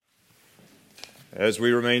As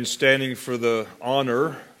we remain standing for the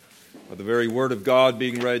honor of the very Word of God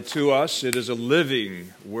being read to us, it is a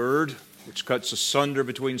living Word which cuts asunder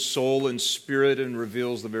between soul and spirit and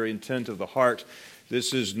reveals the very intent of the heart.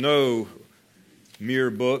 This is no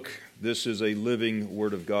mere book. This is a living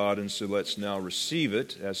Word of God, and so let's now receive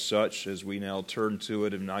it as such as we now turn to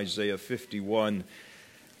it in Isaiah 51.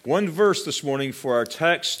 One verse this morning for our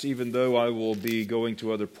text, even though I will be going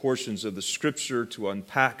to other portions of the Scripture to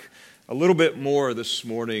unpack a little bit more this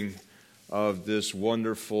morning of this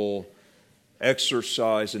wonderful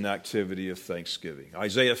exercise and activity of thanksgiving.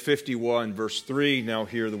 Isaiah 51, verse 3, now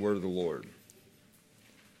hear the word of the Lord.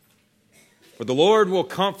 For the Lord will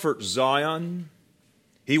comfort Zion.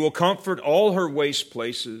 He will comfort all her waste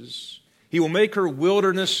places. He will make her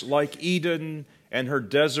wilderness like Eden and her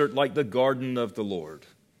desert like the garden of the Lord.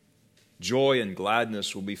 Joy and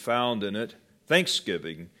gladness will be found in it,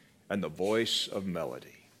 thanksgiving and the voice of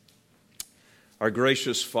melody. Our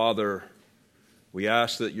gracious Father, we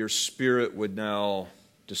ask that your Spirit would now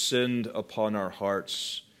descend upon our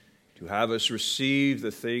hearts to have us receive the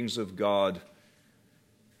things of God,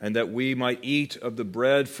 and that we might eat of the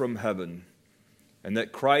bread from heaven, and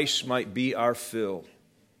that Christ might be our fill.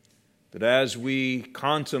 That as we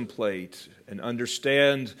contemplate and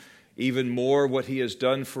understand even more what he has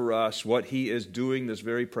done for us, what he is doing this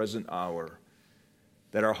very present hour,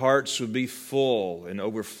 that our hearts would be full and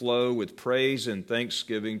overflow with praise and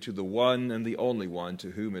thanksgiving to the one and the only one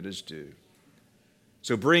to whom it is due.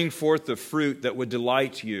 So bring forth the fruit that would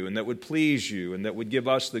delight you and that would please you and that would give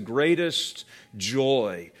us the greatest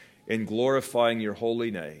joy in glorifying your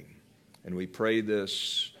holy name. And we pray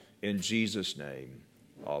this in Jesus' name.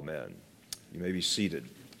 Amen. You may be seated.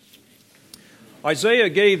 Isaiah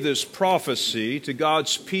gave this prophecy to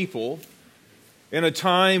God's people in a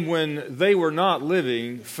time when they were not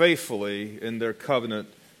living faithfully in their covenant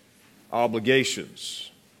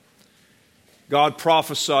obligations. God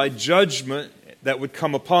prophesied judgment that would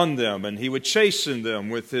come upon them, and he would chasten them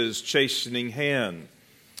with his chastening hand.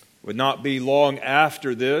 It would not be long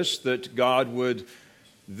after this that God would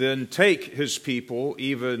then take his people,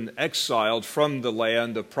 even exiled from the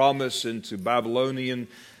land of promise into Babylonian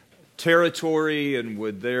territory, and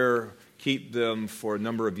would there keep them for a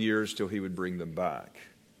number of years till he would bring them back.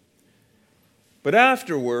 But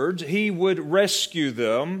afterwards, he would rescue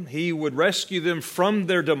them. He would rescue them from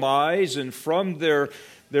their demise and from their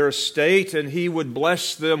estate, and he would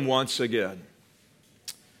bless them once again.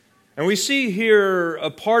 And we see here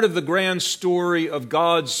a part of the grand story of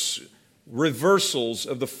God's reversals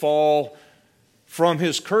of the fall from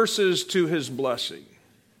his curses to his blessing.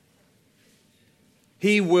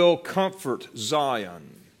 He will comfort Zion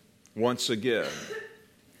once again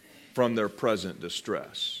from their present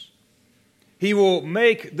distress. He will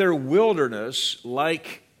make their wilderness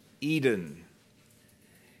like Eden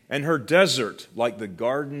and her desert like the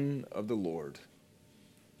garden of the Lord.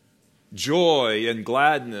 Joy and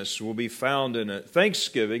gladness will be found in it,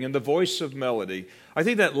 thanksgiving and the voice of melody. I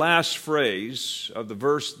think that last phrase of the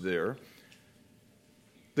verse there,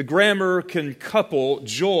 the grammar can couple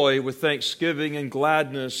joy with thanksgiving and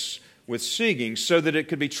gladness with singing, so that it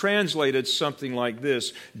could be translated something like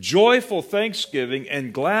this: joyful thanksgiving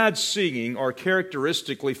and glad singing are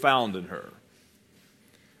characteristically found in her.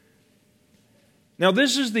 Now,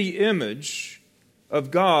 this is the image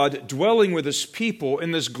of God dwelling with his people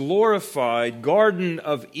in this glorified Garden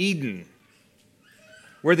of Eden,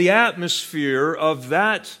 where the atmosphere of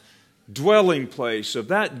that dwelling place, of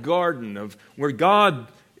that garden, of where God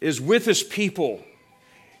is with his people,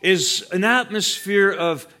 is an atmosphere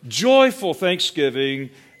of joyful thanksgiving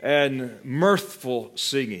and mirthful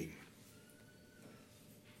singing.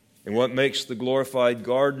 And what makes the glorified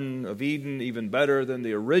Garden of Eden even better than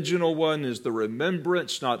the original one is the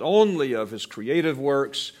remembrance not only of his creative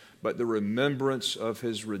works, but the remembrance of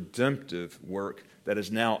his redemptive work that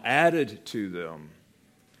is now added to them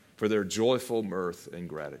for their joyful mirth and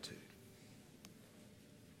gratitude.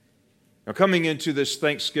 Now, coming into this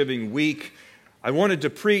Thanksgiving week, I wanted to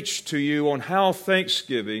preach to you on how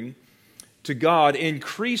thanksgiving to God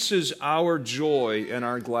increases our joy and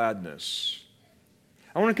our gladness.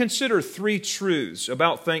 I want to consider three truths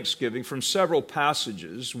about thanksgiving from several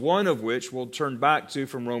passages, one of which we'll turn back to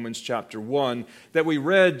from Romans chapter 1 that we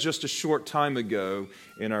read just a short time ago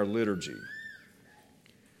in our liturgy.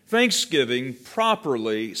 Thanksgiving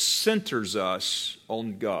properly centers us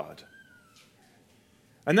on God.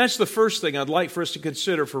 And that's the first thing I'd like for us to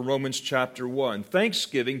consider for Romans chapter 1.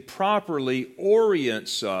 Thanksgiving properly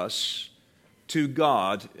orients us to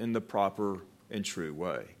God in the proper and true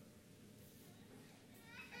way.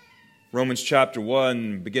 Romans chapter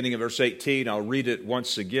 1, beginning of verse 18, I'll read it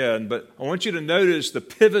once again, but I want you to notice the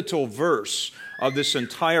pivotal verse of this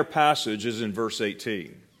entire passage is in verse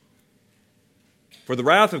 18. For the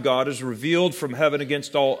wrath of God is revealed from heaven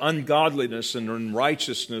against all ungodliness and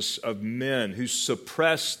unrighteousness of men who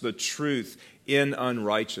suppress the truth in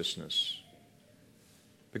unrighteousness.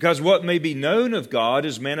 Because what may be known of God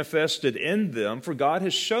is manifested in them, for God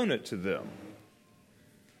has shown it to them.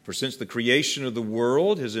 For since the creation of the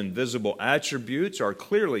world, his invisible attributes are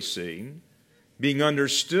clearly seen, being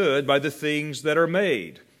understood by the things that are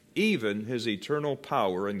made, even his eternal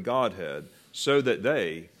power and Godhead, so that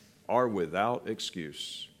they are without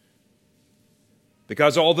excuse.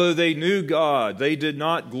 Because although they knew God, they did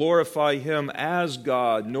not glorify him as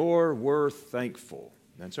God, nor were thankful.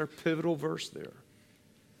 That's our pivotal verse there.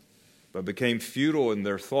 But became futile in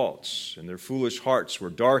their thoughts, and their foolish hearts were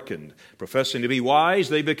darkened. Professing to be wise,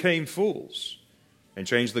 they became fools, and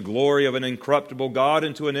changed the glory of an incorruptible God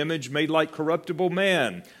into an image made like corruptible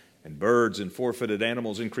man, and birds and four-footed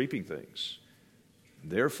animals and creeping things.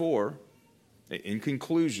 Therefore, in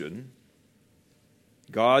conclusion,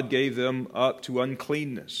 God gave them up to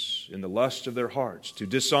uncleanness in the lust of their hearts, to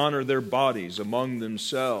dishonor their bodies among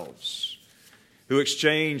themselves, who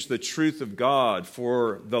exchanged the truth of God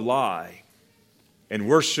for the lie, and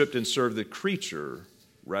worshiped and served the creature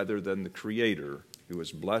rather than the Creator, who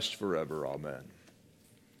is blessed forever. Amen.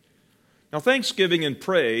 Now, thanksgiving and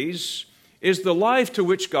praise is the life to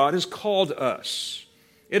which God has called us.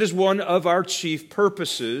 It is one of our chief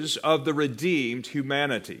purposes of the redeemed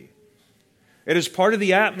humanity. It is part of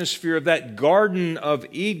the atmosphere of that Garden of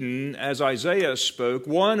Eden, as Isaiah spoke,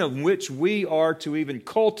 one of which we are to even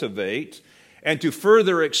cultivate and to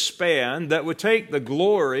further expand, that would take the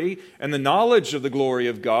glory and the knowledge of the glory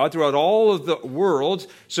of God throughout all of the world,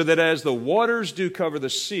 so that as the waters do cover the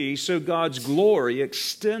sea, so God's glory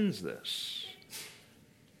extends this.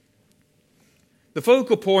 The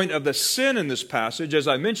focal point of the sin in this passage, as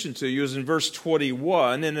I mentioned to you, is in verse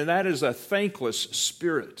 21, and that is a thankless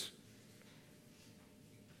spirit.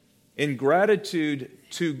 Ingratitude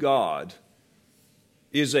to God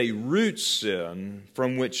is a root sin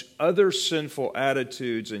from which other sinful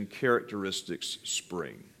attitudes and characteristics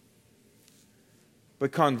spring.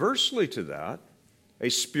 But conversely to that, a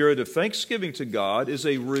spirit of thanksgiving to God is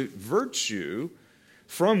a root virtue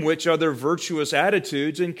from which other virtuous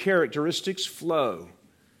attitudes and characteristics flow.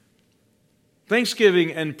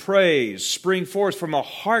 Thanksgiving and praise spring forth from a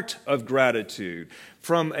heart of gratitude,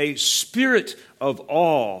 from a spirit of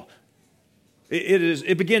awe.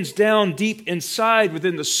 It begins down deep inside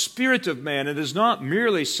within the spirit of man. It is not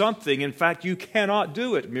merely something. In fact, you cannot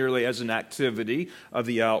do it merely as an activity of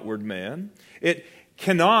the outward man. It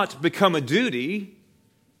cannot become a duty,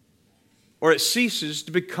 or it ceases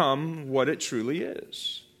to become what it truly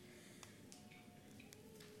is.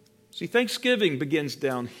 See, thanksgiving begins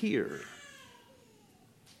down here.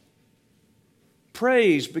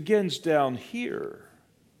 Praise begins down here,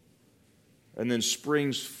 and then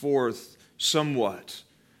springs forth somewhat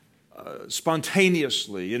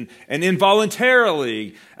spontaneously and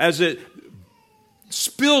involuntarily as it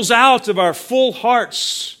spills out of our full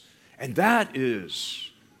hearts. And that is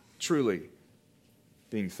truly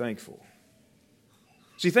being thankful.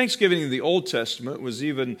 See, thanksgiving in the Old Testament was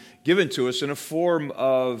even given to us in a form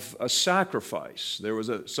of a sacrifice. There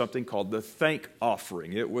was something called the thank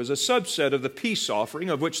offering. It was a subset of the peace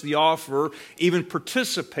offering, of which the offerer even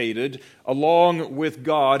participated along with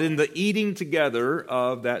God in the eating together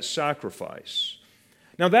of that sacrifice.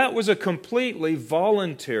 Now, that was a completely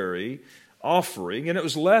voluntary offering, and it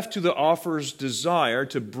was left to the offerer's desire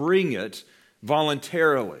to bring it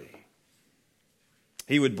voluntarily.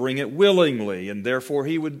 He would bring it willingly, and therefore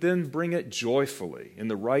he would then bring it joyfully, in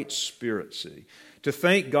the right spirit, see, to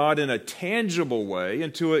thank God in a tangible way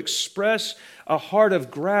and to express a heart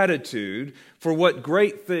of gratitude for what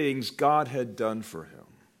great things God had done for him.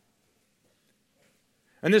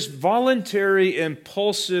 And this voluntary,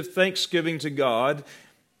 impulsive thanksgiving to God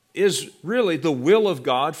is really the will of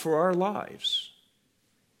God for our lives.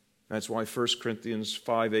 That's why 1 Corinthians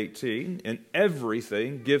 5:18, in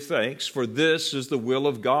everything give thanks, for this is the will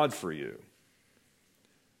of God for you.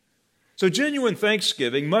 So genuine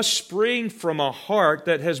thanksgiving must spring from a heart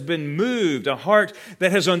that has been moved, a heart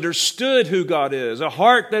that has understood who God is, a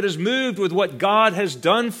heart that is moved with what God has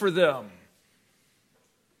done for them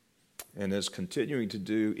and is continuing to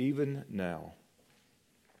do even now.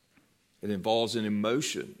 It involves in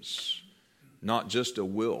emotions, not just a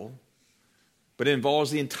will, but it involves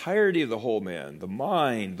the entirety of the whole man. The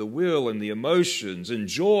mind, the will, and the emotions, and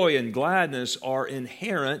joy and gladness are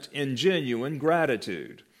inherent in genuine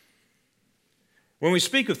gratitude. When we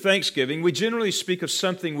speak of thanksgiving, we generally speak of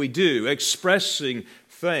something we do, expressing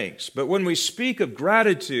thanks. But when we speak of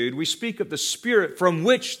gratitude, we speak of the spirit from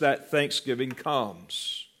which that thanksgiving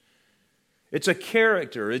comes. It's a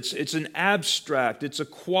character, it's an abstract, it's a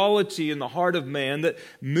quality in the heart of man that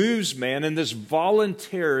moves man in this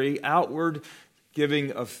voluntary outward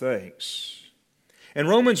giving of thanks. And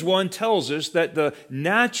Romans 1 tells us that the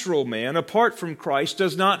natural man, apart from Christ,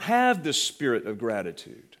 does not have the spirit of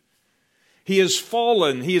gratitude. He is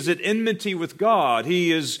fallen, he is at enmity with God,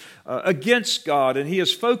 he is against God, and he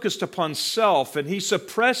is focused upon self, and he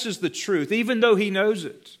suppresses the truth, even though he knows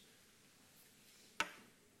it.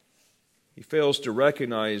 He fails to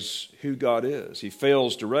recognize who God is. He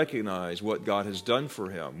fails to recognize what God has done for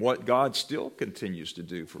him, what God still continues to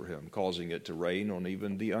do for him, causing it to rain on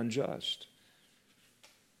even the unjust.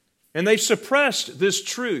 And they've suppressed this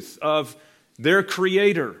truth of their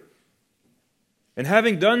Creator. And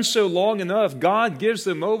having done so long enough, God gives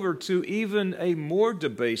them over to even a more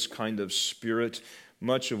debased kind of spirit,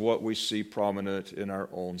 much of what we see prominent in our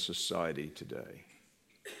own society today.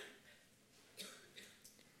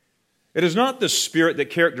 It is not the spirit that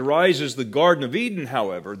characterizes the Garden of Eden,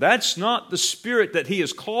 however. That's not the spirit that He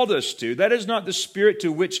has called us to. That is not the spirit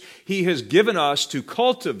to which He has given us to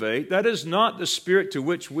cultivate. That is not the spirit to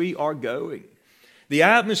which we are going. The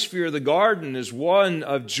atmosphere of the garden is one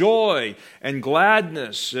of joy and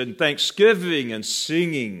gladness and thanksgiving and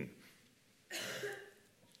singing.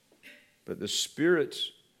 But the spirit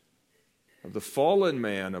of the fallen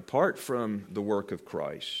man, apart from the work of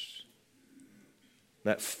Christ,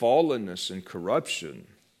 that fallenness and corruption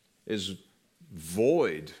is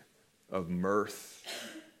void of mirth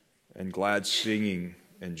and glad singing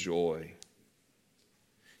and joy.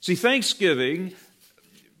 See, thanksgiving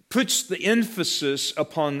puts the emphasis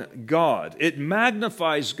upon God. It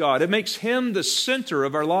magnifies God. It makes Him the center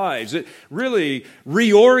of our lives. It really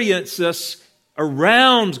reorients us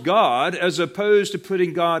around God as opposed to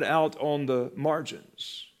putting God out on the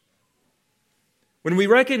margins. When we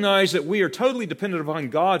recognize that we are totally dependent upon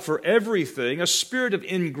God for everything, a spirit of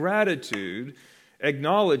ingratitude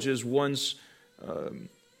acknowledges one's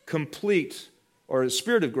complete, or a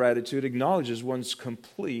spirit of gratitude acknowledges one's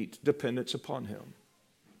complete dependence upon Him.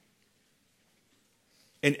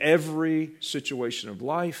 In every situation of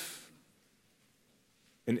life,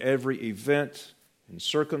 in every event and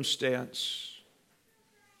circumstance.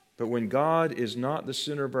 But when God is not the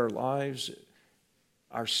center of our lives,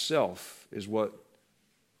 ourself is what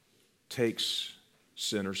takes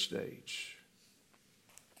center stage.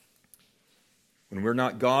 When we're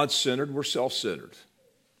not God-centered, we're self-centered.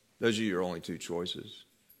 Those are your only two choices.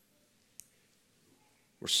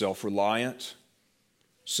 We're self-reliant,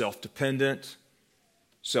 self-dependent,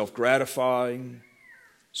 self-gratifying,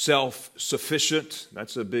 self-sufficient.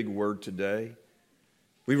 That's a big word today.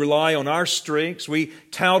 We rely on our strengths. We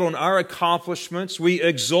tout on our accomplishments. We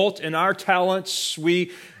exult in our talents.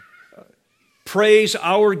 We praise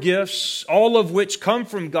our gifts, all of which come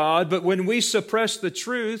from God. But when we suppress the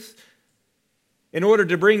truth in order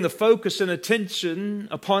to bring the focus and attention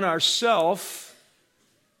upon ourselves,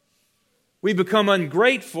 we become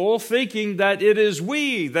ungrateful, thinking that it is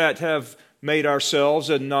we that have made ourselves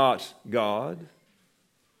and not God.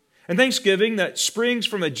 And thanksgiving that springs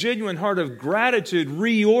from a genuine heart of gratitude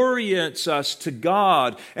reorients us to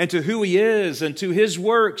God and to who He is and to His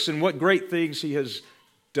works and what great things He has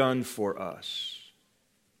done for us.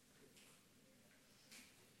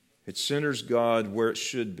 It centers God where it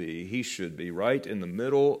should be. He should be right in the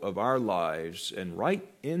middle of our lives and right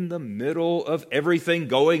in the middle of everything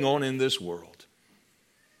going on in this world.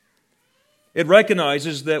 It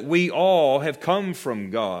recognizes that we all have come from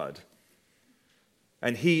God,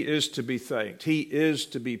 and He is to be thanked. He is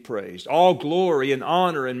to be praised. All glory and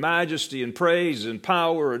honor and majesty and praise and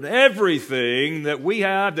power and everything that we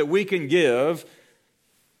have that we can give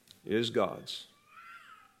is God's.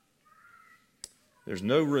 There's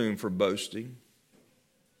no room for boasting.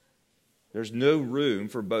 There's no room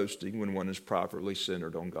for boasting when one is properly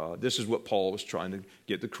centered on God. This is what Paul was trying to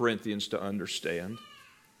get the Corinthians to understand.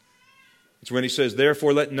 It's when he says,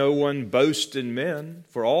 therefore let no one boast in men,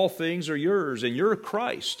 for all things are yours, and you're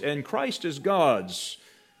Christ, and Christ is God's.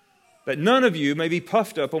 That none of you may be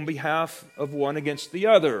puffed up on behalf of one against the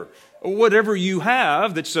other. Whatever you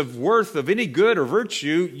have that's of worth of any good or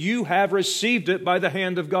virtue, you have received it by the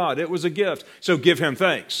hand of God. It was a gift. So give Him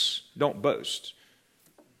thanks. Don't boast.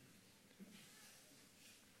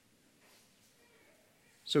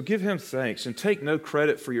 So give Him thanks and take no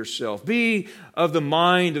credit for yourself. Be of the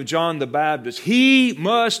mind of John the Baptist. He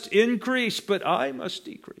must increase, but I must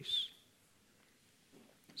decrease.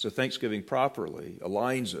 So thanksgiving properly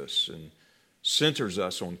aligns us and centers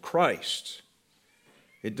us on Christ.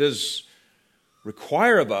 It does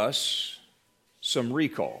require of us some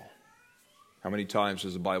recall. How many times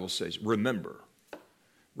does the Bible say, remember,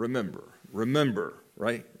 remember, remember,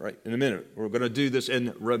 right? In a minute, we're going to do this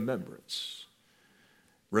in remembrance.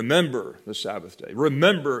 Remember the Sabbath day.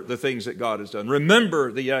 Remember the things that God has done.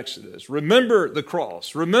 Remember the Exodus. Remember the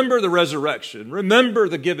cross. Remember the resurrection. Remember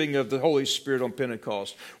the giving of the Holy Spirit on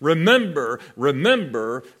Pentecost. Remember,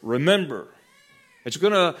 remember, remember. It's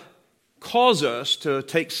going to cause us to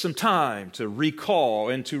take some time to recall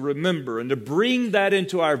and to remember and to bring that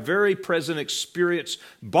into our very present experience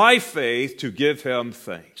by faith to give Him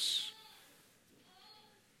thanks.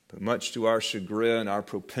 But much to our chagrin, our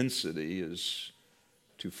propensity is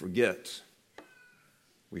to forget.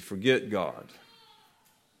 We forget God.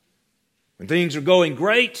 When things are going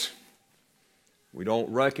great, we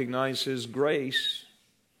don't recognize His grace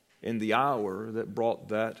in the hour that brought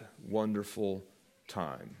that wonderful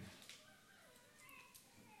time.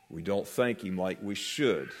 We don't thank Him like we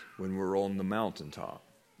should when we're on the mountaintop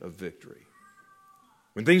of victory.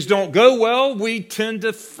 When things don't go well, we tend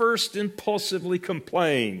to first impulsively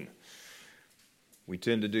complain. We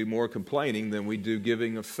tend to do more complaining than we do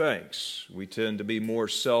giving of thanks. We tend to be more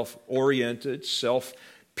self-oriented,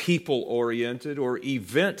 people-oriented, or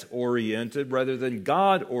event-oriented rather than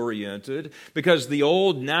God-oriented, because the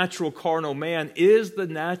old natural carnal man is the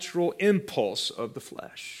natural impulse of the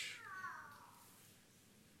flesh.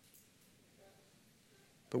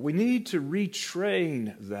 But we need to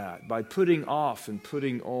retrain that by putting off and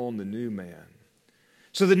putting on the new man.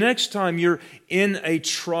 So the next time you're in a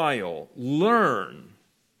trial, learn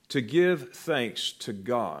to give thanks to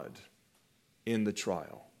God in the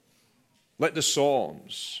trial. Let the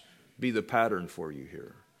Psalms be the pattern for you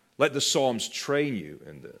here. Let the Psalms train you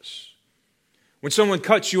in this. When someone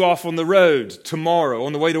cuts you off on the road tomorrow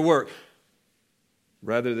on the way to work,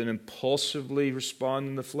 rather than impulsively respond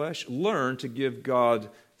in the flesh, learn to give God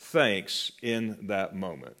thanks in that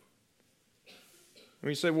moment. And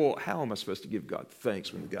you say, well, how am I supposed to give God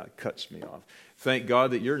thanks when the guy cuts me off? Thank God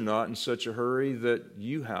that you're not in such a hurry that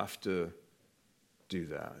you have to do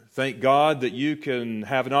that. Thank God that you can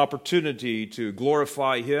have an opportunity to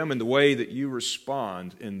glorify Him in the way that you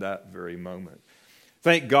respond in that very moment.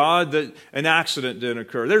 Thank God that an accident didn't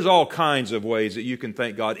occur. There's all kinds of ways that you can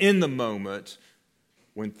thank God in the moment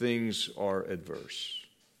when things are adverse.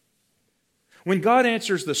 When God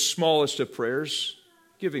answers the smallest of prayers,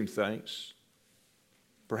 give Him thanks.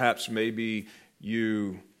 Perhaps maybe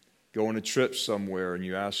you go on a trip somewhere and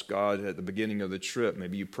you ask God at the beginning of the trip,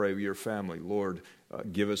 maybe you pray with your family, Lord,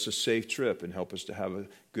 give us a safe trip and help us to have a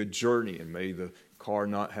good journey, and may the car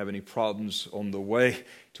not have any problems on the way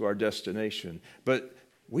to our destination. But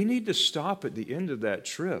we need to stop at the end of that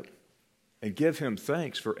trip and give Him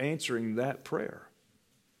thanks for answering that prayer.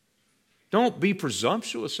 Don't be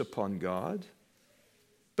presumptuous upon God,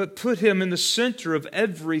 but put Him in the center of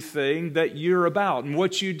everything that you're about and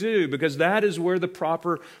what you do, because that is where the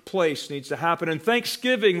proper place needs to happen. And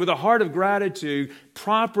thanksgiving with a heart of gratitude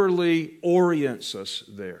properly orients us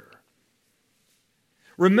there.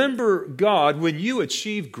 Remember God when you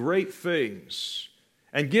achieve great things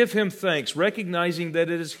and give Him thanks, recognizing that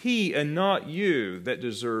it is He and not you that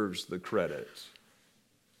deserves the credit.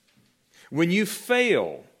 When you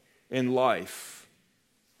fail in life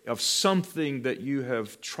of something that you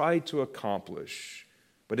have tried to accomplish,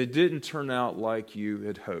 but it didn't turn out like you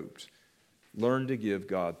had hoped, learn to give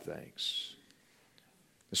God thanks.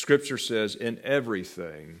 The Scripture says, in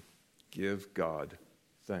everything, give God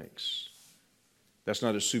thanks. That's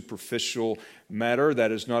not a superficial matter.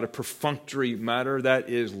 That is not a perfunctory matter. That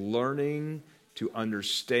is learning to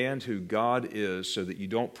understand who God is so that you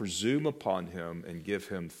don't presume upon Him and give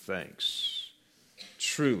Him thanks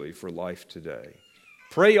truly for life today.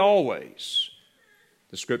 Pray always,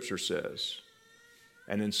 the Scripture says,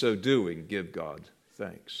 and in so doing, give God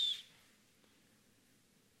thanks.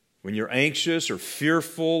 When you're anxious or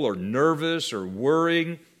fearful or nervous or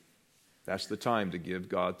worrying, that's the time to give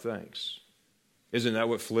God thanks. Isn't that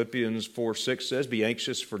what Philippians 4:6 says? Be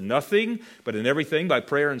anxious for nothing, but in everything by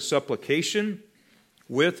prayer and supplication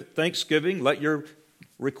with thanksgiving, let your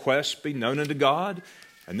requests be known unto God.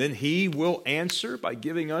 And then He will answer by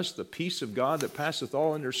giving us the peace of God that passeth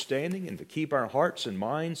all understanding, and to keep our hearts and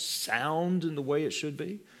minds sound in the way it should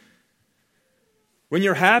be. When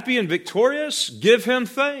you're happy and victorious, give Him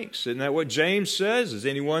thanks. Isn't that what James says? Is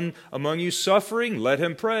anyone among you suffering? Let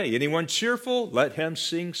him pray. Anyone cheerful? Let him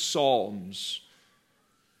sing psalms.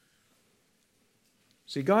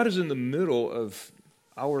 See, God is in the middle of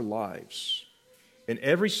our lives in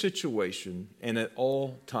every situation and at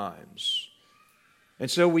all times. And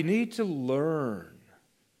so we need to learn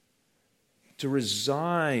to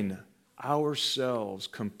resign ourselves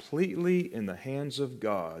completely in the hands of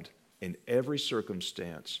God in every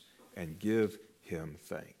circumstance and give Him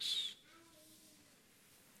thanks.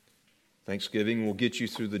 Thanksgiving will get you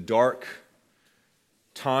through the dark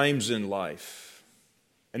times in life,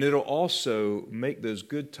 and it'll also make those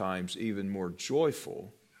good times even more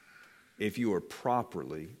joyful if you are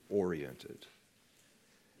properly oriented.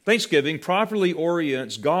 Thanksgiving properly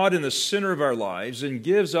orients God in the center of our lives and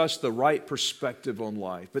gives us the right perspective on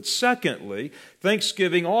life. But secondly,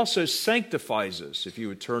 Thanksgiving also sanctifies us. If you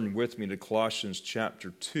would turn with me to Colossians chapter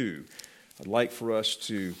 2, I'd like for us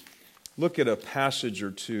to look at a passage or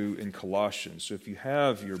two in Colossians. So if you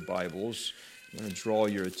have your Bibles, I'm going to draw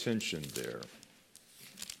your attention there.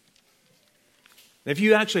 If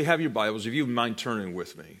you actually have your Bibles, if you would mind turning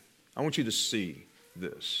with me, I want you to see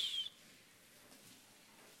this.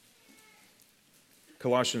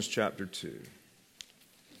 Colossians chapter 2.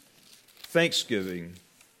 Thanksgiving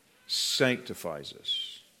sanctifies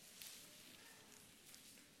us.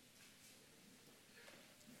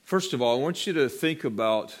 First of all, I want you to think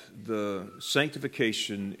about the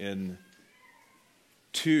sanctification in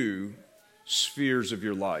two spheres of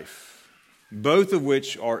your life, both of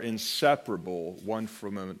which are inseparable one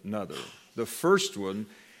from another. The first one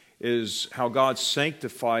is how God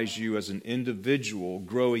sanctifies you as an individual,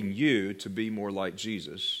 growing you to be more like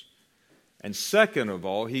Jesus. And second of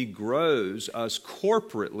all, He grows us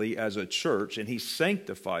corporately as a church, and He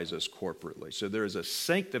sanctifies us corporately. So there is a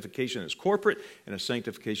sanctification that's corporate and a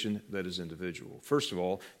sanctification that is individual. First of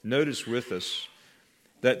all, notice with us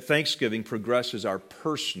that Thanksgiving progresses our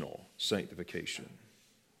personal sanctification.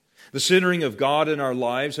 The centering of God in our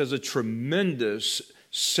lives has a tremendous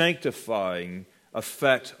sanctifying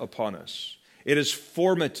effect upon us. It is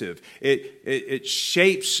formative. It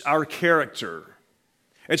shapes our character.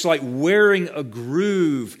 It's like wearing a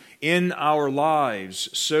groove in our lives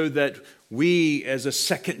so that we, as a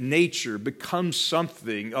second nature, become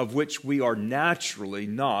something of which we are naturally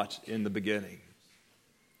not in the beginning.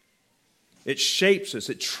 It shapes us.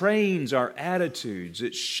 It trains our attitudes.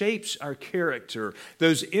 It shapes our character.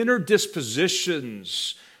 Those inner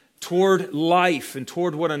dispositions toward life and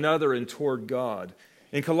toward one another and toward God.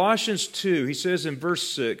 In Colossians 2, he says in verse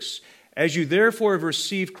 6, "As you therefore have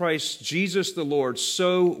received Christ Jesus the Lord,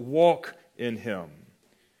 so walk in Him,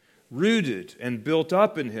 rooted and built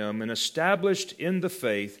up in Him and established in the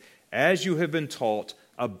faith as you have been taught,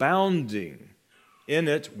 abounding in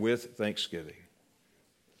it with thanksgiving."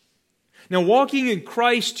 Now, walking in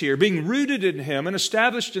Christ here, being rooted in Him and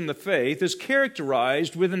established in the faith, is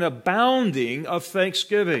characterized with an abounding of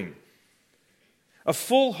thanksgiving. A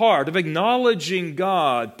full heart of acknowledging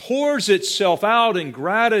God pours itself out in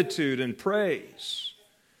gratitude and praise.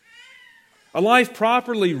 A life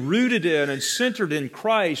properly rooted in and centered in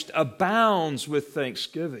Christ abounds with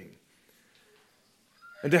thanksgiving.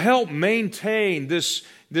 And to help maintain this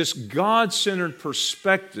God-centered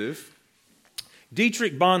perspective,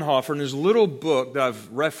 Dietrich Bonhoeffer, in his little book that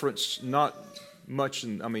I've referenced not much,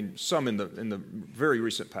 some in the very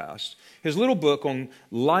recent past, his little book on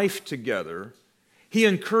life together, he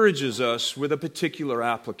encourages us with a particular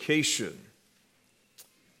application.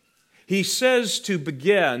 He says to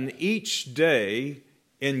begin each day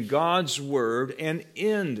in God's Word and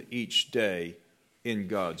end each day in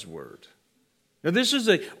God's Word. Now, this is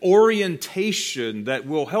an orientation that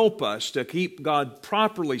will help us to keep God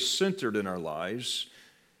properly centered in our lives,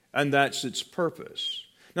 and that's its purpose.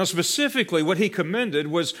 Now, specifically, what he commended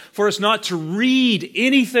was for us not to read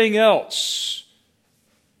anything else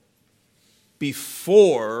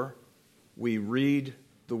before we read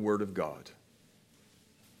the Word of God.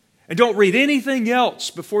 And don't read anything else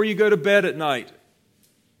before you go to bed at night.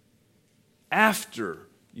 After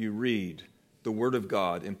you read the Word of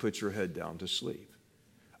God and put your head down to sleep.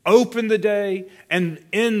 Open the day and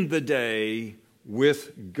end the day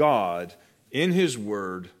with God in His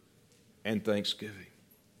Word and thanksgiving.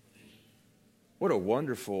 What a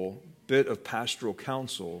wonderful bit of pastoral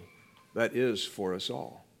counsel that is for us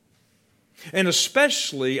all. And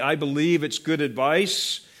especially, I believe it's good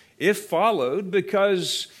advice if followed,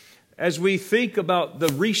 because as we think about the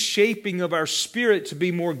reshaping of our spirit to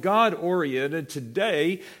be more God-oriented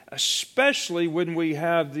today, especially when we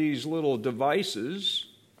have these little devices,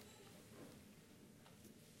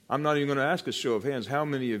 I'm not even going to ask a show of hands, how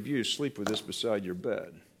many of you sleep with this beside your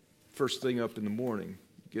bed? First thing up in the morning,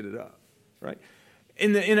 get it up, right?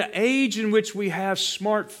 In an age in which we have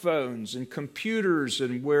smartphones and computers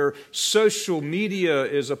and where social media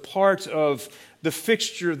is a part of the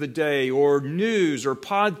fixture of the day, or news or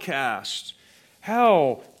podcast,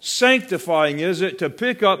 How sanctifying is it to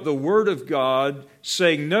pick up the Word of God,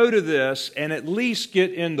 saying no to this, and at least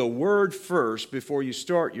get in the Word first before you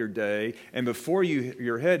start your day, and before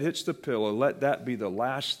your head hits the pillow, let that be the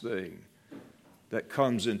last thing that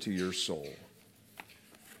comes into your soul.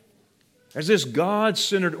 As this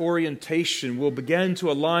God-centered orientation will begin to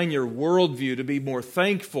align your worldview to be more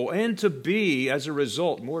thankful and to be, as a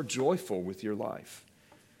result, more joyful with your life.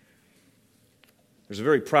 There's a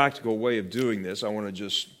very practical way of doing this. I want to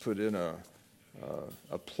just put in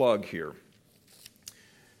a plug here.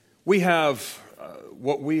 We have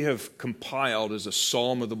what we have compiled as a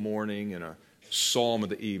psalm of the morning and a psalm of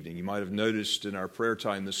the evening. You might have noticed in our prayer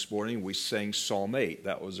time this morning, we sang Psalm 8.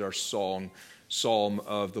 That was our psalm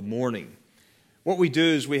of the morning. What we do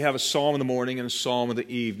is we have a psalm in the morning and a psalm of the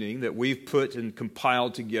evening that we've put and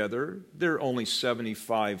compiled together. They're only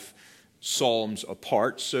 75 psalms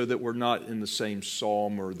apart, so that we're not in the same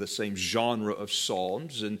psalm or the same genre of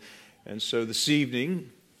psalms. And so this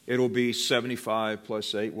evening, it'll be 75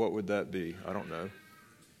 plus 8. What would that be? I don't know.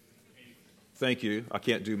 Thank you. I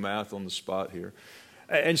can't do math on the spot here.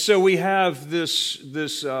 And so we have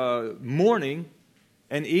this morning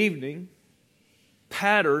and evening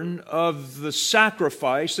pattern of the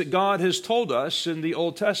sacrifice that God has told us in the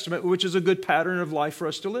Old Testament, which is a good pattern of life for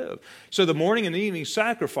us to live. So the morning and the evening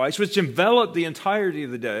sacrifice, which envelop the entirety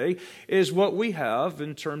of the day, is what we have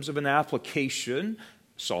in terms of an application,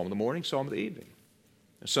 psalm of the morning, psalm of the evening.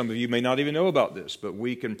 Some of you may not even know about this, but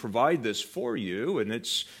we can provide this for you, and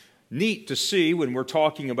it's neat to see when we're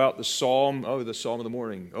talking about the psalm of the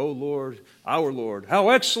morning. Oh Lord, our Lord, how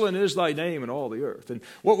excellent is thy name in all the earth. And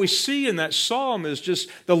what we see in that psalm is just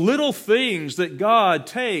the little things that God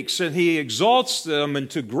takes and he exalts them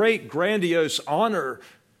into great grandiose honor.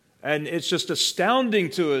 And it's just astounding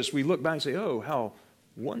to us. We look back and say, oh, how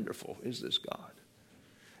wonderful is this God.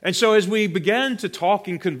 And so as we began to talk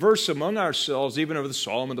and converse among ourselves, even over the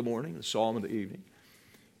psalm of the morning, the psalm of the evening,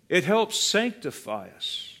 it helps sanctify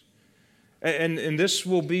us. And this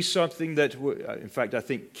will be something that, in fact, I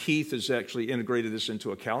think Keith has actually integrated this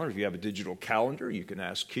into a calendar. If you have a digital calendar, you can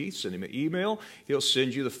ask Keith, send him an email. He'll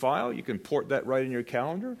send you the file. You can port that right in your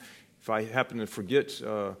calendar. If I happen to forget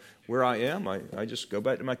where I am, I just go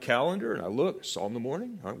back to my calendar and I look, Psalm of the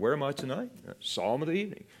morning. All right, where am I tonight? Psalm of the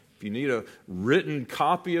evening. If you need a written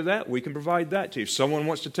copy of that, we can provide that to you. If someone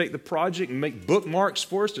wants to take the project and make bookmarks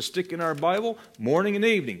for us to stick in our Bible, morning and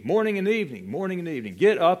evening, morning and evening, morning and evening.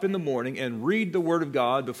 Get up in the morning and read the Word of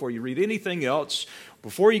God before you read anything else.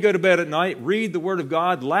 Before you go to bed at night, read the Word of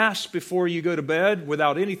God last before you go to bed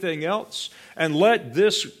without anything else. And let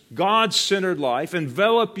this God-centered life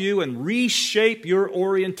envelop you and reshape your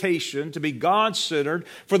orientation to be God-centered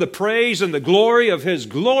for the praise and the glory of His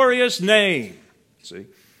glorious name. See?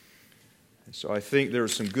 So I think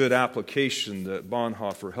there's some good application that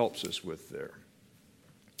Bonhoeffer helps us with there.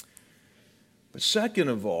 But second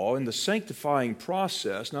of all, in the sanctifying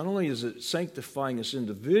process, not only is it sanctifying us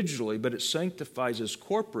individually, but it sanctifies us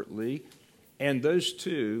corporately, and those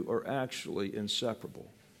two are actually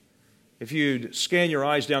inseparable. If you'd scan your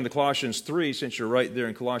eyes down to Colossians 3, since you're right there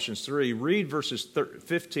in Colossians 3, read verses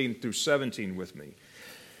 15 through 17 with me.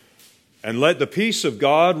 And let the peace of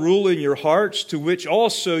God rule in your hearts, to which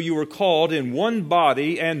also you were called in one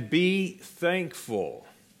body, and be thankful.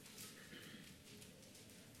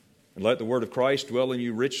 And let the word of Christ dwell in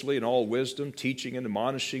you richly in all wisdom, teaching and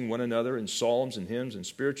admonishing one another in psalms and hymns and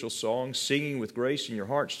spiritual songs, singing with grace in your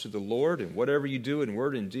hearts to the Lord. And whatever you do in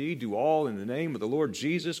word and deed, do all in the name of the Lord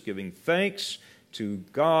Jesus, giving thanks to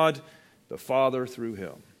God the Father through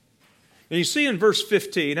Him. And you see in verse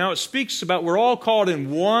 15, now it speaks about we're all called in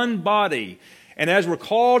one body. And as we're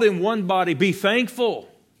called in one body, be thankful.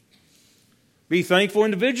 Be thankful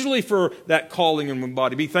individually for that calling in one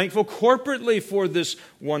body. Be thankful corporately for this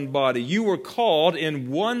one body. You were called in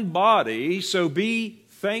one body, so be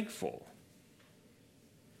thankful.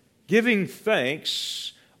 Giving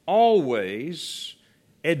thanks always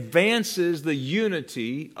advances the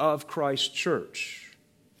unity of Christ's church.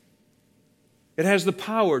 It has the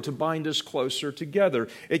power to bind us closer together.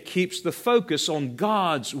 It keeps the focus on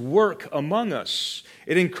God's work among us.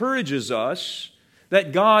 It encourages us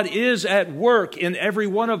that God is at work in every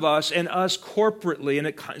one of us and us corporately, and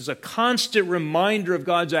it is a constant reminder of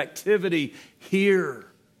God's activity here.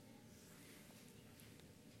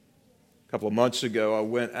 A couple of months ago, I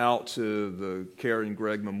went out to the Karen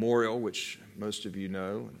Gregg Memorial, which most of you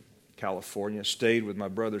know, in California. Stayed with my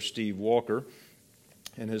brother Steve Walker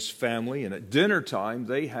and his family, and at dinner time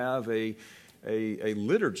they have a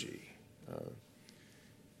liturgy.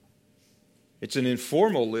 It's an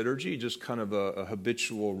informal liturgy, just kind of a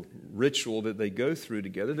habitual ritual that they go through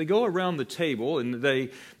together. They go around the table and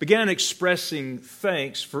they began expressing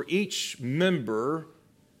thanks for each member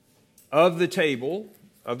of the table,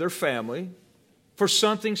 of their family, for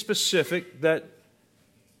something specific that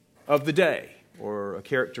of the day or a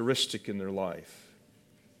characteristic in their life.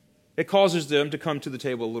 It causes them to come to the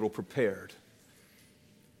table a little prepared.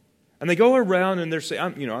 And they go around and they're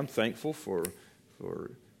saying, I'm thankful for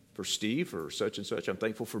Steve for such and such. I'm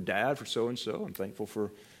thankful for Dad for so and so. I'm thankful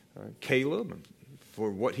for Caleb and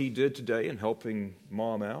for what he did today in helping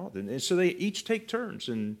Mom out. And so they each take turns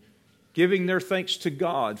in giving their thanks to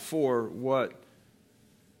God for what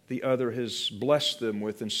the other has blessed them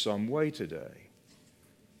with in some way today.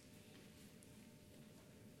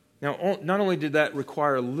 Now, not only did that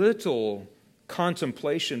require little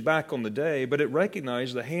contemplation back on the day, but it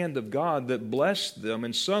recognized the hand of God that blessed them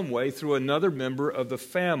in some way through another member of the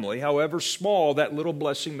family, however small that little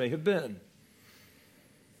blessing may have been.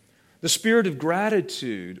 The spirit of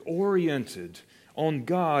gratitude oriented on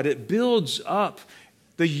God, it builds up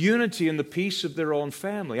the unity and the peace of their own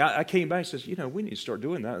family. I came back and said, we need to start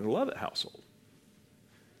doing that in the Lovett household.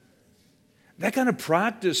 That kind of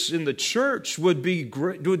practice in the church would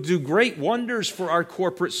do great wonders for our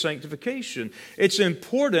corporate sanctification. It's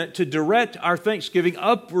important to direct our thanksgiving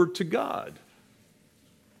upward to God.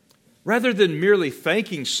 Rather than merely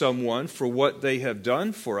thanking someone for what they have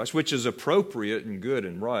done for us, which is appropriate and good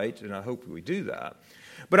and right, and I hope we do that.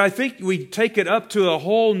 But I think we take it up to a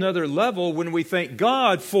whole nother level when we thank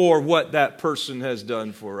God for what that person has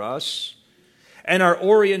done for us. And our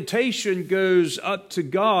orientation goes up to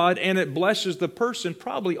God and it blesses the person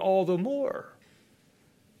probably all the more.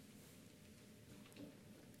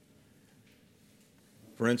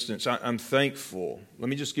 For instance, I'm thankful. Let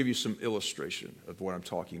me just give you some illustration of what I'm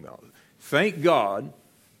talking about. Thank God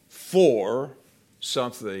for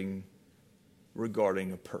something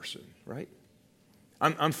regarding a person, right?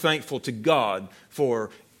 I'm thankful to God for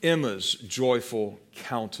Emma's joyful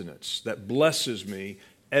countenance that blesses me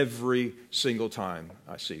every single time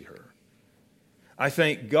I see her. I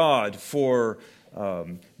thank God for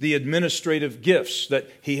the administrative gifts that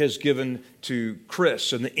He has given to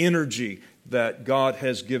Chris and the energy that God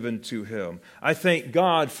has given to him. I thank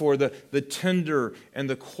God for the tender and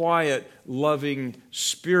the quiet, loving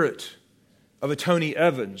spirit of a Tony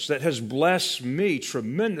Evans that has blessed me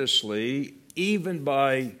tremendously, even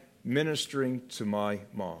by ministering to my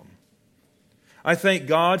mom. I thank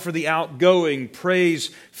God for the outgoing,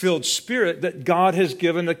 praise-filled spirit that God has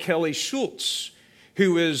given to Kelly Schultz,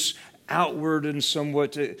 who is outward and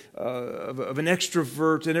somewhat of an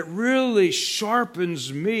extrovert, and it really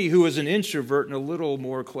sharpens me, who is an introvert and a little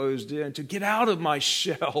more closed in, to get out of my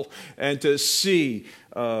shell and to see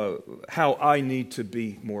how I need to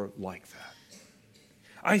be more like that.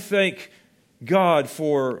 I thank God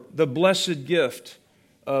for the blessed gift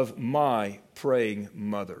of my praying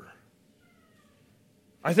mother.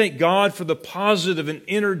 I thank God for the positive and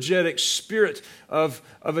energetic spirit of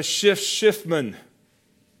a Schiffman.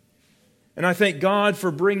 And I thank God for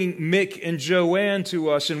bringing Mick and Joanne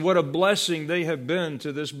to us, and what a blessing they have been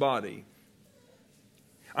to this body.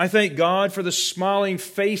 I thank God for the smiling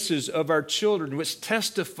faces of our children, which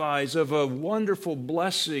testifies of a wonderful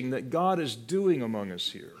blessing that God is doing among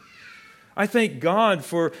us here. I thank God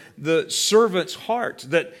for the servant's heart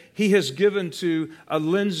that He has given to a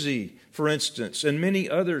Lindsay, for instance, and many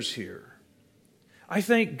others here. I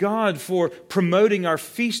thank God for promoting our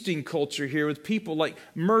feasting culture here with people like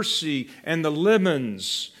Mercy and the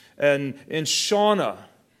Lemons and Shauna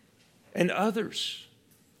and others.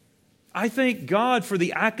 I thank God for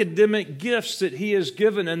the academic gifts that He has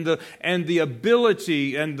given, and the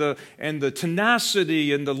ability and the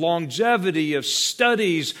tenacity and the longevity of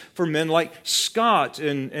studies for men like Scott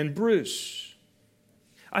and Bruce.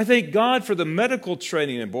 I thank God for the medical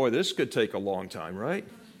training, and boy, this could take a long time, right?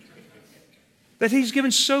 That He's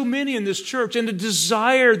given so many in this church, and the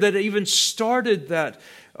desire that even started that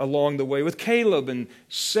along the way with Caleb and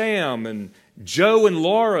Sam and Joe and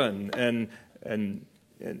Lauren and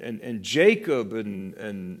Jacob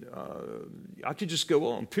and I could just go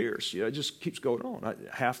on, Pierce. It just keeps going on.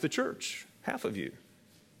 Half the church, half of you.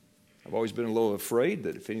 I've always been a little afraid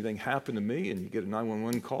that if anything happened to me and you get a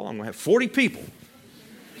 911 call, I'm going to have 40 people.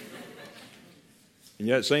 And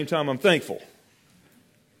yet at the same time, I'm thankful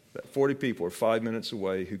that 40 people are 5 minutes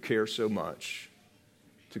away who care so much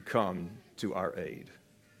to come to our aid.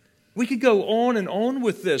 We could go on and on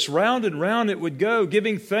with this. Round and round it would go,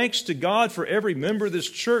 giving thanks to God for every member of this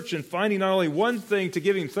church and finding not only one thing to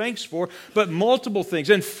give Him thanks for, but multiple things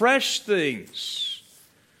and fresh things.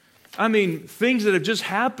 I mean, things that have just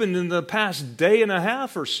happened in the past day and a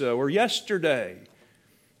half or so, or yesterday.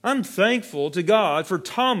 I'm thankful to God for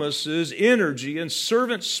Thomas's energy and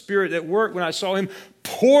servant spirit at work when I saw him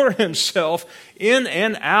pour himself in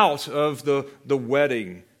and out of the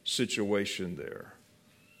wedding situation there.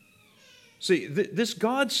 See, this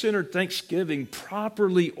God-centered thanksgiving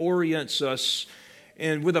properly orients us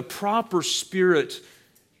and with a proper spirit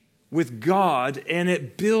with God, and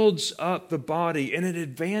it builds up the body and it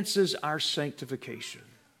advances our sanctification.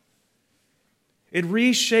 It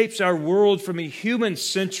reshapes our world from a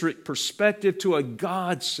human-centric perspective to a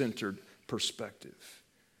God-centered perspective.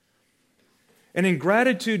 And in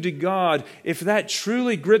gratitude to God, if that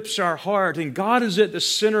truly grips our heart and God is at the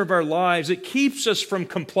center of our lives, it keeps us from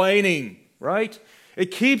complaining, right?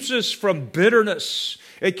 It keeps us from bitterness.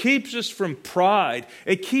 It keeps us from pride.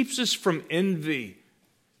 It keeps us from envy.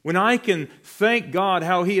 When I can thank God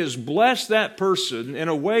how He has blessed that person in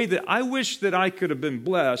a way that I wish that I could have been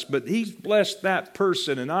blessed, but He's blessed that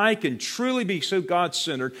person, and I can truly be so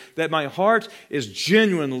God-centered that my heart is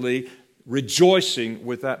genuinely rejoicing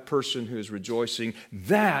with that person who is rejoicing,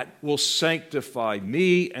 that will sanctify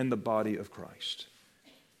me and the body of Christ.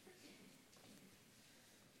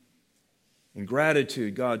 In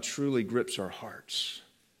gratitude, God truly grips our hearts.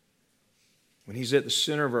 When He's at the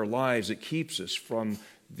center of our lives, it keeps us from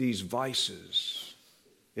these vices.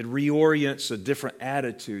 It reorients a different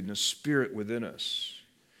attitude and a spirit within us.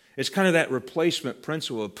 It's kind of that replacement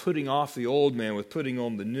principle of putting off the old man with putting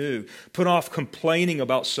on the new. Put off complaining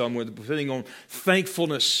about someone with putting on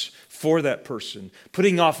thankfulness for that person.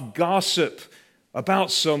 Putting off gossip about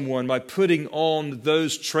someone by putting on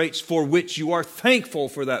those traits for which you are thankful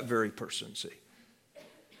for that very person. See?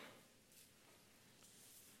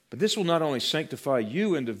 But this will not only sanctify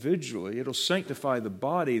you individually, it'll sanctify the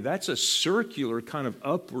body. That's a circular kind of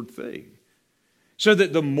upward thing. So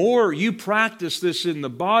that the more you practice this in the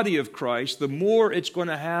body of Christ, the more it's going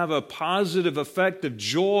to have a positive effect of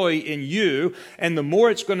joy in you, and the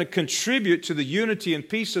more it's going to contribute to the unity and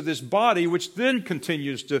peace of this body, which then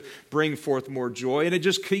continues to bring forth more joy, and it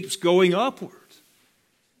just keeps going upward.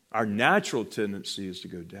 Our natural tendency is to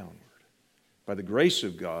go downward. By the grace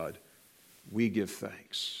of God, we give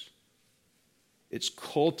thanks. It's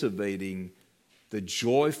cultivating the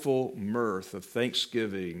joyful mirth of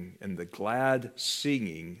thanksgiving and the glad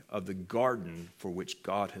singing of the garden for which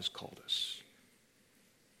God has called us.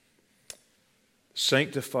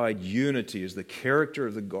 Sanctified unity is the character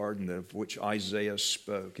of the garden of which Isaiah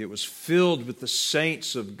spoke. It was filled with the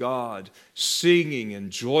saints of God singing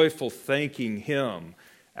and joyful thanking Him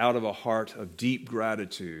out of a heart of deep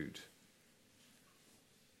gratitude.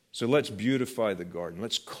 So let's beautify the garden.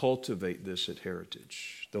 Let's cultivate this at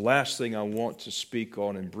Heritage. The last thing I want to speak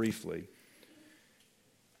on, and briefly,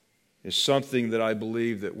 is something that I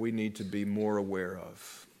believe that we need to be more aware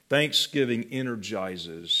of. Thanksgiving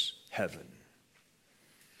energizes heaven.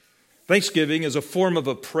 Thanksgiving is a form of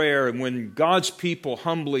a prayer, and when God's people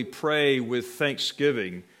humbly pray with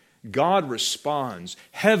thanksgiving, God responds.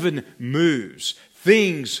 Heaven moves.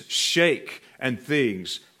 Things shake, and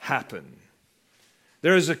things happen.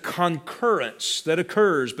 There is a concurrence that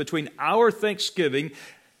occurs between our thanksgiving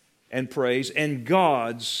and praise and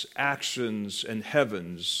God's actions and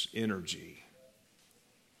heaven's energy.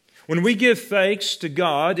 When we give thanks to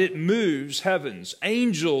God, it moves heavens.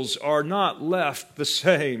 Angels are not left the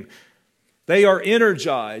same. They are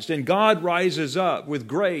energized, and God rises up with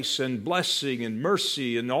grace and blessing and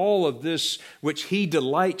mercy and all of this which He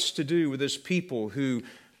delights to do with His people who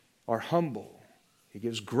are humble. He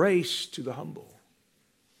gives grace to the humble.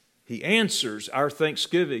 He answers our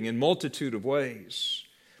thanksgiving in multitude of ways.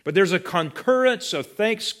 But there's a concurrence of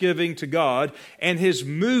thanksgiving to God and His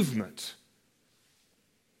movement.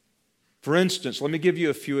 For instance, let me give you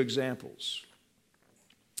a few examples.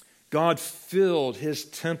 God filled His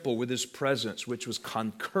temple with His presence, which was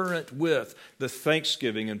concurrent with the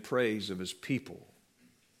thanksgiving and praise of His people.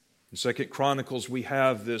 In 2 Chronicles, we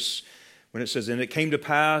have this when it says, "And it came to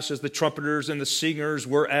pass as the trumpeters and the singers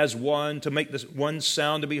were as one to make this one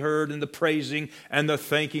sound to be heard in the praising and the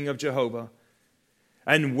thanking of Jehovah.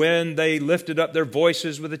 And when they lifted up their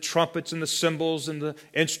voices with the trumpets and the cymbals and the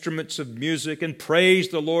instruments of music and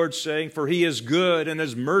praised the Lord, saying, For He is good and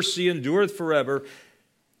His mercy endureth forever,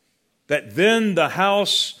 that then the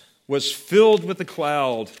house was filled with the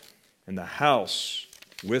cloud and the house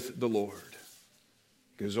with the Lord."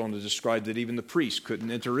 Goes on to describe that even the priests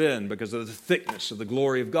couldn't enter in because of the thickness of the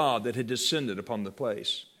glory of God that had descended upon the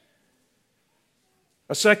place.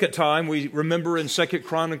 A second time, we remember in 2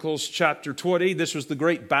 Chronicles chapter 20, this was the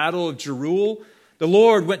great battle of Jeruel. The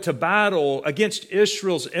Lord went to battle against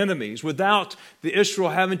Israel's enemies without the Israel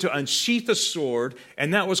having to unsheath a sword,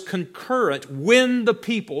 and that was concurrent when the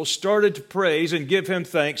people started to praise and give Him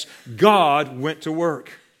thanks. God went to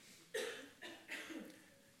work.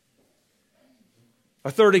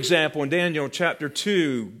 A third example in Daniel chapter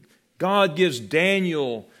 2, God gives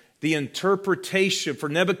Daniel the interpretation for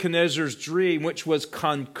Nebuchadnezzar's dream, which was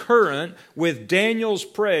concurrent with Daniel's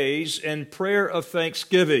praise and prayer of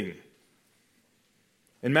thanksgiving.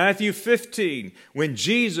 In Matthew 15, when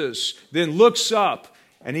Jesus then looks up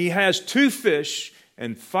and He has 2 fish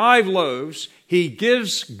and 5 loaves, He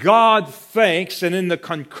gives God thanks, and in the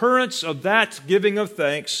concurrence of that giving of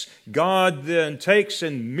thanks, God then takes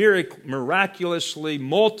and miraculously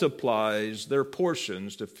multiplies their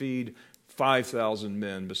portions to feed 5,000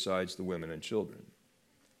 men besides the women and children.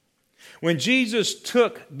 When Jesus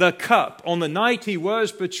took the cup on the night He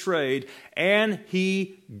was betrayed, and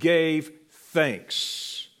He gave thanks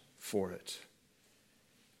for it,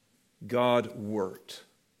 God worked.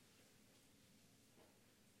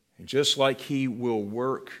 And just like He will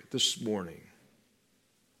work this morning,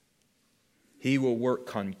 He will work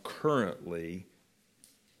concurrently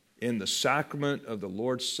in the sacrament of the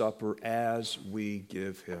Lord's Supper as we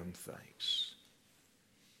give Him thanks.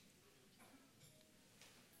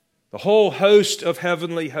 The whole host of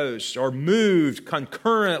heavenly hosts are moved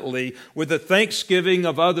concurrently with the thanksgiving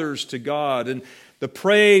of others to God. And the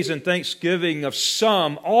praise and thanksgiving of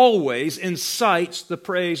some always incites the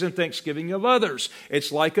praise and thanksgiving of others.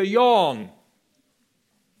 It's like a yawn.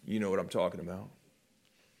 You know what I'm talking about.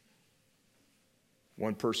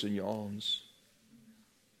 One person yawns.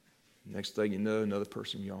 Next thing you know, another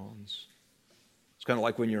person yawns. It's kind of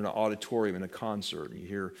like when you're in an auditorium in a concert and you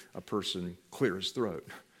hear a person clear his throat.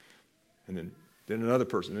 And then another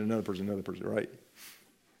person, another person, right?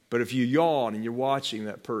 But if you yawn and you're watching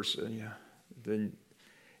that person, then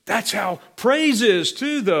that's how praise is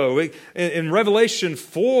too, though. In Revelation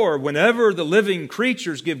 4, whenever the living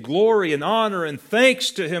creatures give glory and honor and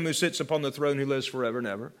thanks to Him who sits upon the throne, who lives forever and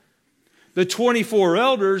ever, the 24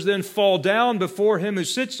 elders then fall down before Him who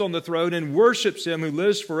sits on the throne and worships Him who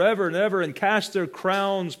lives forever and ever, and cast their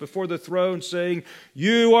crowns before the throne, saying,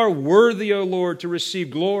 "You are worthy, O Lord, to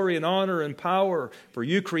receive glory and honor and power, for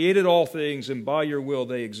You created all things, and by Your will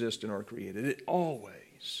they exist and are created." It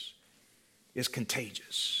always is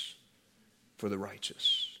contagious for the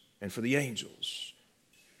righteous and for the angels.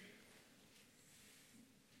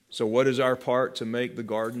 So what is our part to make the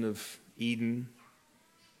Garden of Eden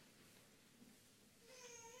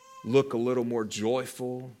look a little more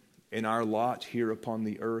joyful in our lot here upon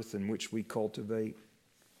the earth in which we cultivate?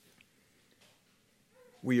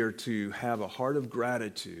 We are to have a heart of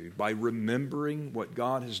gratitude by remembering what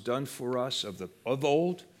God has done for us of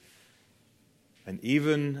old and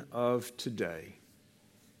even of today.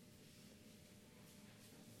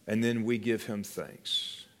 And then we give Him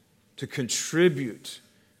thanks to contribute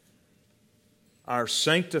our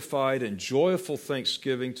sanctified and joyful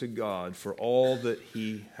thanksgiving to God for all that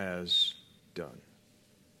He has done.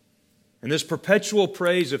 And this perpetual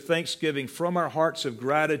praise of thanksgiving from our hearts of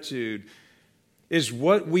gratitude is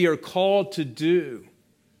what we are called to do.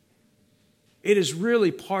 It is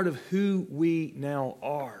really part of who we now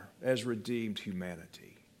are as redeemed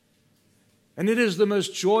humanity. And it is the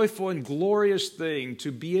most joyful and glorious thing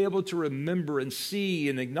to be able to remember and see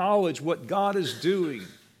and acknowledge what God is doing,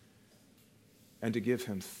 and to give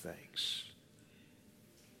Him thanks.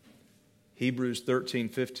 Hebrews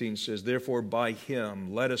 13:15 says, "Therefore by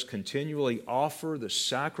Him let us continually offer the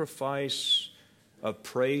sacrifice of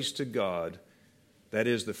praise to God, that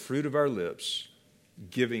is the fruit of our lips,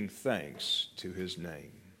 giving thanks to His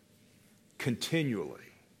name." Continually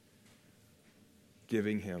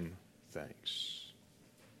giving Him thanks.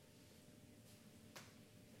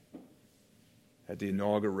 At the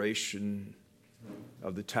inauguration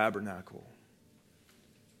of the tabernacle,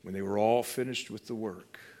 when they were all finished with the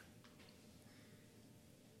work,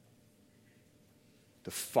 the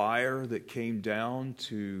fire that came down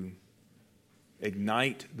to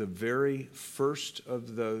ignite the very first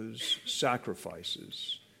of those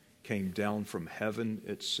sacrifices came down from heaven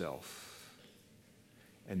itself.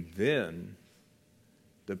 And then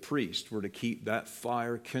the priests were to keep that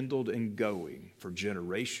fire kindled and going for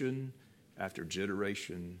generation after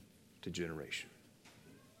generation to generation.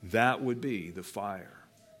 That would be the fire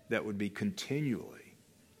that would be continually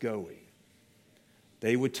going.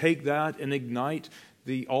 They would take that and ignite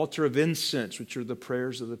the altar of incense, which are the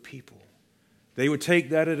prayers of the people. They would take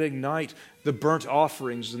that and ignite the burnt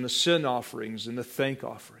offerings and the sin offerings and the thank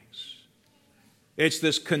offerings. It's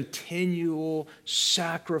this continual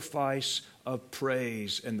sacrifice of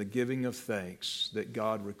praise and the giving of thanks that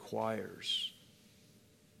God requires,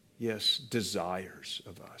 yes, desires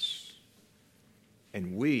of us.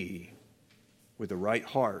 And we, with the right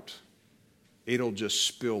heart, it'll just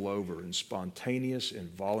spill over in spontaneous and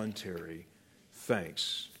voluntary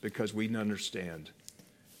thanks because we understand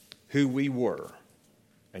who we were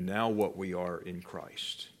and now what we are in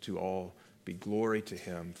Christ. To all be glory to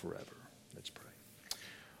Him forever. Let's pray.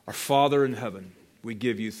 Our Father in heaven, we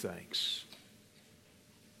give you thanks.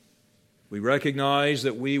 We recognize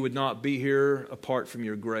that we would not be here apart from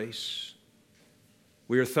your grace.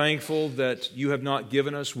 We are thankful that you have not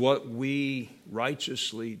given us what we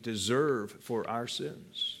righteously deserve for our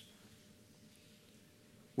sins.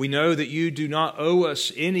 We know that you do not owe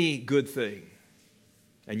us any good thing,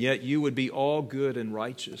 and yet you would be all good and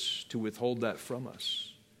righteous to withhold that from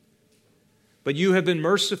us. But you have been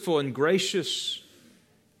merciful and gracious,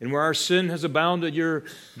 and where our sin has abounded, your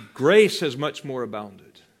grace has much more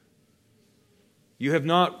abounded. You have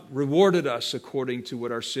not rewarded us according to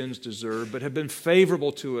what our sins deserve, but have been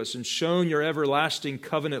favorable to us and shown your everlasting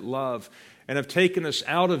covenant love and have taken us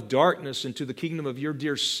out of darkness into the kingdom of your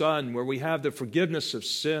dear Son, where we have the forgiveness of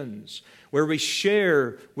sins, where we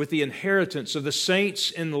share with the inheritance of the saints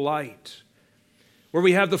in the light, where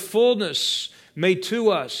we have the fullness made to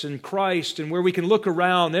us in Christ, and where we can look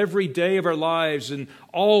around every day of our lives and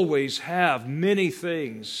always have many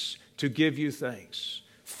things to give you thanks.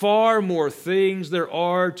 Far more things there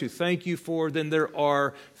are to thank you for than there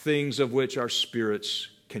are things of which our spirits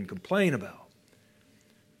can complain about.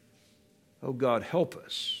 Oh God, help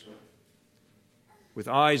us with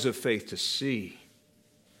eyes of faith to see,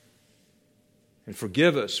 and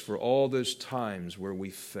forgive us for all those times where we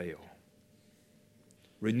fail.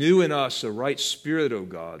 Renew in us a right spirit, O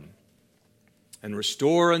God, and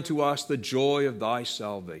restore unto us the joy of thy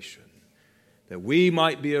salvation, that we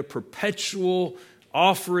might be a perpetual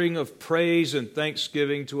offering of praise and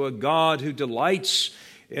thanksgiving to a God who delights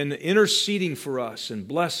in interceding for us and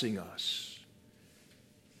blessing us.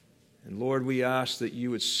 And Lord, we ask that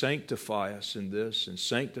you would sanctify us in this and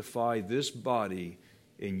sanctify this body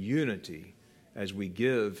in unity as we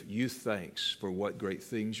give you thanks for what great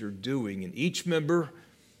things you're doing in each member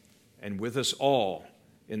and with us all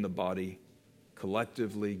in the body,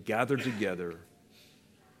 collectively gathered together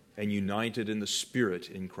and united in the Spirit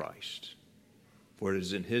in Christ. For it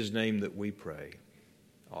is in His name that we pray.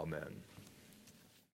 Amen.